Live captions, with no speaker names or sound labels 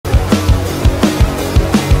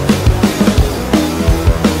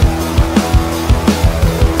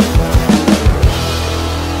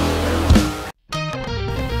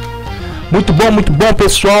Muito bom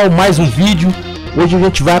pessoal, mais um vídeo. Hoje a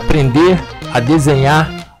gente vai aprender a desenhar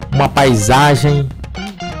uma paisagem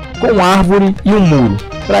com árvore e um muro.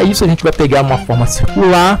 Para isso a gente vai pegar uma forma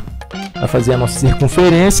circular, vai fazer a nossa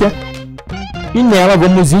circunferência e nela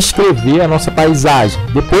vamos inscrever a nossa paisagem.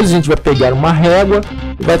 Depois a gente vai pegar uma régua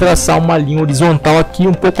e vai traçar uma linha horizontal aqui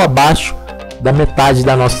um pouco abaixo da metade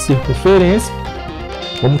da nossa circunferência.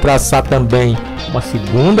 Vamos traçar também uma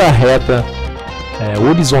segunda reta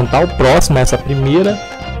horizontal próxima a essa primeira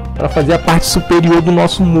para fazer a parte superior do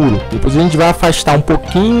nosso muro. Depois a gente vai afastar um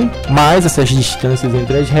pouquinho mais essas distâncias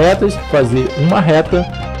entre as retas, fazer uma reta,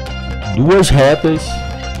 duas retas,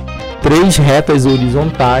 três retas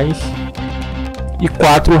horizontais e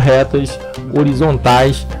quatro retas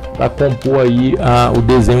horizontais para compor aí o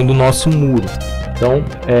desenho do nosso muro. Então,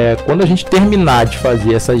 quando a gente terminar de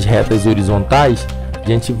fazer essas retas horizontais, a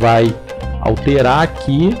gente vai alterar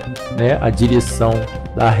aqui, né, a direção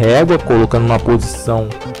da régua, colocando uma posição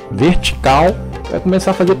vertical. Vai começar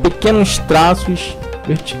a fazer pequenos traços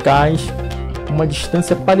verticais, uma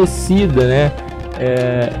distância parecida, né,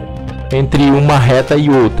 entre uma reta e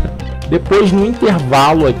outra. Depois, no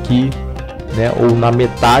intervalo aqui, né, ou na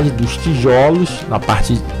metade dos tijolos, na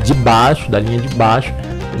parte de baixo, da linha de baixo,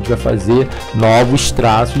 a gente vai fazer novos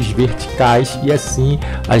traços verticais e assim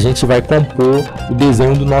a gente vai compor o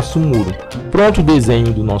desenho do nosso muro. Pronto o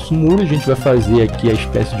desenho do nosso muro, a gente vai fazer aqui a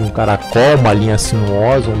espécie de um caracol, uma linha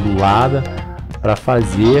sinuosa, ondulada, para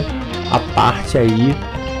fazer a parte aí,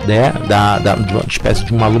 né, de uma espécie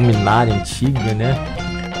de uma luminária antiga, né,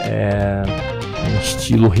 em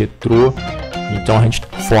estilo retrô. Então a gente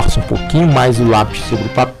força um pouquinho mais o lápis sobre o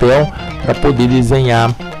papel para poder desenhar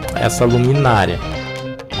essa luminária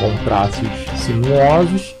com traços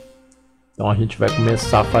sinuosos. Então a gente vai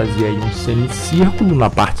começar a fazer aí um semicírculo na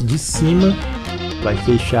parte de cima, vai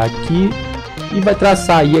fechar aqui e vai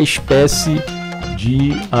traçar aí a espécie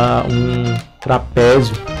de um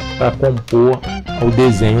trapézio para compor o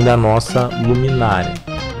desenho da nossa luminária.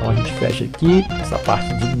 Então a gente fecha aqui essa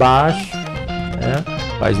parte de baixo, né?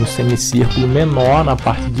 Faz um semicírculo menor na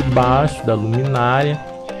parte de baixo da luminária.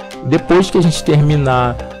 Depois que a gente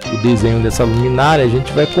terminar o desenho dessa luminária, a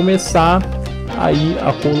gente vai começar aí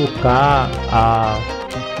a colocar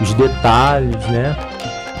os detalhes, né?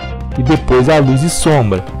 E depois a luz e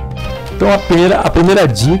sombra. Então a primeira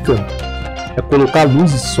dica é colocar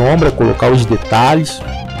luz e sombra, colocar os detalhes,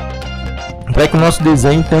 para que o nosso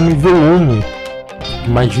desenho tenha um volume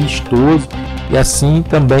mais vistoso e assim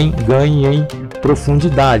também ganhe em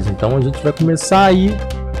profundidade. Então a gente vai começar aí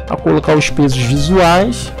a colocar os pesos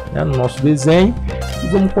visuais, né, no nosso desenho e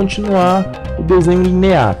vamos continuar o desenho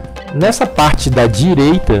linear. Nessa parte da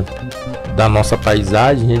direita da nossa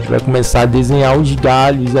paisagem, a gente vai começar a desenhar os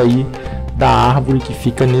galhos aí da árvore que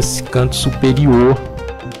fica nesse canto superior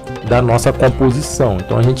da nossa composição.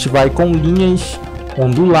 Então a gente vai com linhas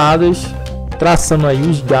onduladas traçando aí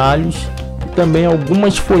os galhos e também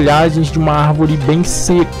algumas folhagens de uma árvore bem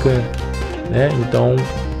seca, né? Então,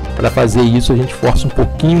 para fazer isso a gente força um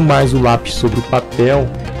pouquinho mais o lápis sobre o papel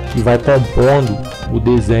e vai compondo o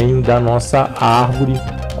desenho da nossa árvore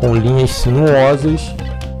com linhas sinuosas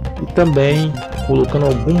e também colocando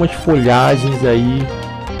algumas folhagens aí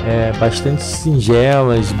bastante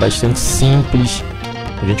singelas, bastante simples.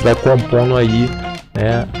 A gente vai compondo aí,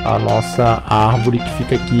 né, a nossa árvore que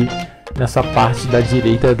fica aqui nessa parte da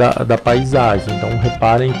direita da paisagem. Então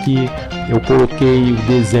reparem que eu coloquei o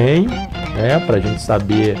desenho, né, para a gente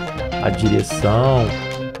saber a direção,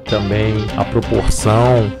 também a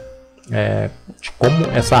proporção, de como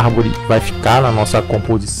essa árvore vai ficar na nossa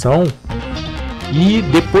composição. E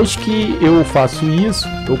depois que eu faço isso,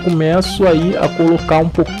 eu começo aí a colocar um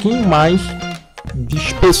pouquinho mais de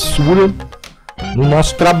espessura no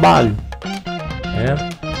nosso trabalho, né?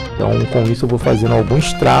 Então com isso eu vou fazendo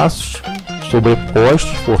alguns traços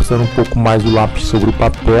sobrepostos, forçando um pouco mais o lápis sobre o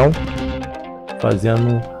papel,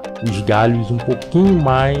 fazendo os galhos um pouquinho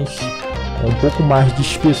mais, com um pouco mais de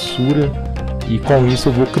espessura, e com isso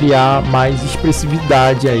eu vou criar mais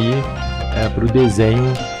expressividade aí para o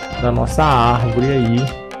desenho da nossa árvore aí,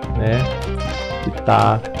 né, que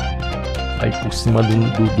está aí por cima do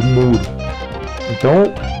muro. Então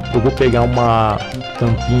eu vou pegar uma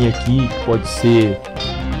tampinha aqui que pode ser,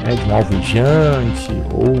 né, de um alvejante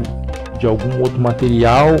ou de algum outro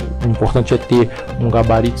material. O importante é ter um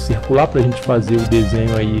gabarito circular para a gente fazer o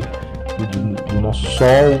desenho aí do nosso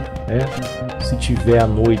sol, né? Se tiver à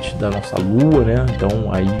noite, da nossa lua, né?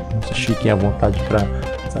 Então aí vocês fiquem à vontade para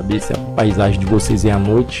saber se a paisagem de vocês é à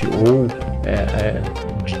noite ou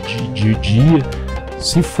de dia.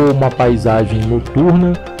 Se for uma paisagem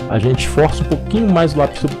noturna, a gente força um pouquinho mais o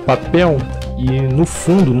lápis sobre o papel E no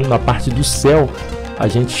fundo, na parte do céu, a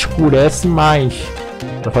gente escurece mais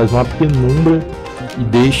para fazer uma penumbra e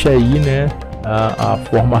deixa aí, né, a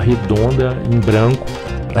forma redonda em branco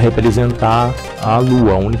para representar a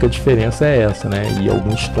lua. A única diferença é essa, né? E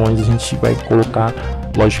alguns tons a gente vai colocar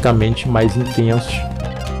logicamente mais intensos,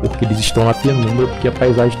 porque eles estão na penumbra, porque a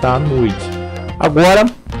paisagem está à noite. Agora,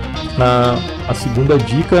 a segunda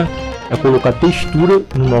dica é colocar textura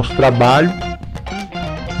no nosso trabalho,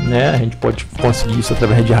 né? A gente pode conseguir isso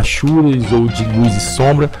através de rachuras ou de luz e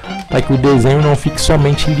sombra, para que o desenho não fique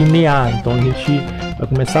somente linear. Então a gente vai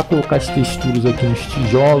começar a colocar as texturas aqui nos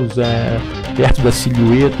tijolos, perto da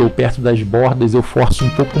silhueta ou perto das bordas. Eu forço um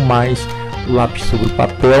pouco mais o lápis sobre o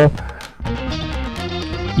papel,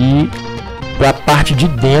 e para a parte de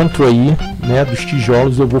dentro aí, né, dos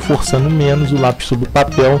tijolos, eu vou forçando menos o lápis sobre o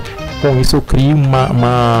papel. Com isso eu crio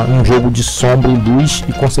um jogo de sombra e luz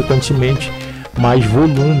e consequentemente mais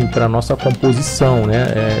volume para nossa composição, né?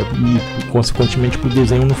 E consequentemente para o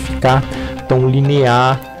desenho não ficar tão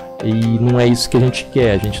linear, e não é isso que a gente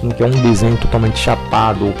quer. A gente não quer um desenho totalmente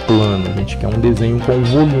chapado ou plano, a gente quer um desenho com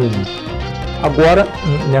volume. Agora,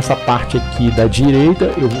 nessa parte aqui da direita,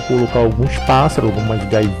 eu vou colocar alguns pássaros, algumas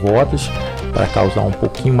gaivotas, para causar um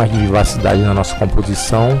pouquinho mais de vivacidade na nossa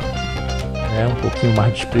composição, né? Um pouquinho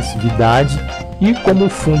mais de expressividade. E como o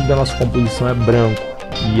fundo da nossa composição é branco,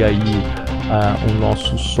 e aí o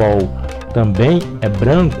nosso sol também é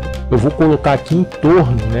branco, eu vou colocar aqui em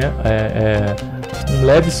torno, né, um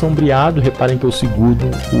leve sombreado. Reparem que eu seguro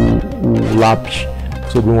o lápis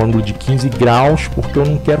sobre um ângulo de 15 graus, porque eu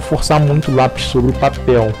não quero forçar muito o lápis sobre o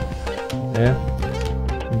papel, né?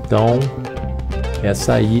 Então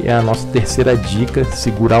essa aí é a nossa terceira dica: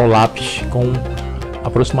 segurar o lápis com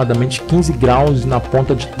aproximadamente 15 graus na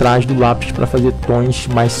ponta de trás do lápis para fazer tons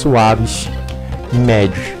mais suaves e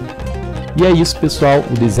médios. E é isso, pessoal,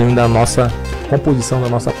 o desenho da nossa composição da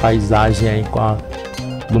nossa paisagem aí com a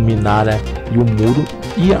luminária e o muro,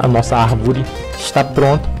 e a nossa árvore está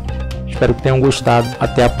pronta. Espero que tenham gostado.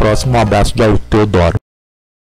 Até a próxima. Um abraço do Teodoro.